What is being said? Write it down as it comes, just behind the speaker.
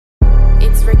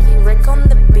Rick on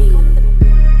the beat.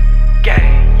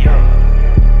 Gang, yo.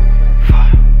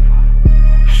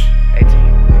 18.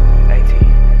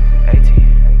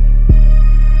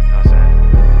 Know what I'm saying?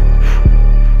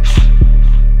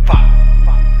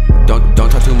 Don't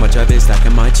talk too much of it,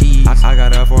 stacking my cheese. I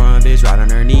got a forearm bitch right on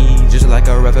her knees, just like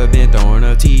a rapper been throwing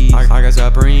up tees. I got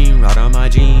Supreme right on my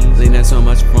jeans, leaning so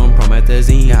much from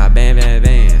promethazine. Got bam,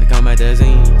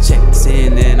 comethazine. Checks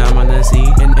in and I'm on the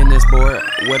scene. In the sport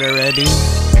with a red beam.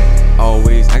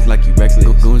 Always act like you reckless.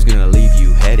 Goon's gonna leave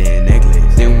you head and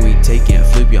necklace. Then we take and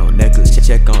flip your necklace.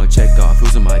 Check on, check off,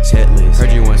 who's on my checklist.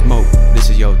 Heard you want smoke, this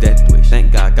is your death wish.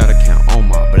 Thank God, gotta count on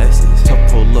my blessings. Top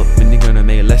pull up and they gonna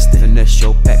make less than. Finesse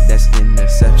your pack, that's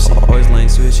interception. Always lane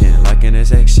switching like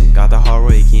intersection. Got the hard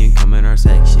way, can't come in our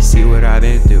section. See what I've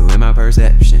been through in my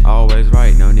perception. Always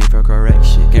right, no need for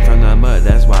correction. Came from the mud,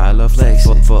 that's why I love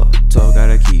flexing. Fuck, so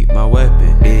gotta keep my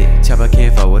weapon. Big chopper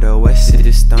can't fuck with a West.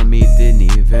 This on me didn't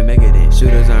even make it in.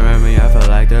 Shooters around me, I feel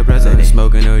like the president.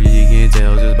 Smoking OG, you can't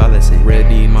tell, just by listening. Red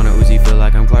beam on a Uzi, feel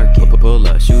like I'm Clark Kent. Pull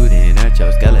up, shooting at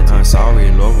your skeleton. I'm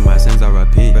sorry, Lord, for my sins I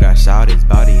repent. But I shot his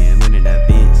body and went in that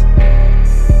Benz.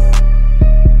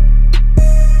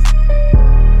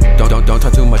 Don't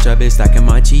talk too much of it, stacking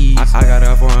my cheese. I got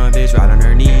a forearm bitch right on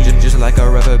her knees, just like a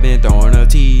rapper been throwing up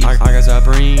tees. I got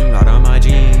Supreme right on my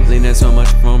jeans, leaning so much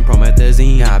from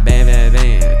promethazine. Got bam,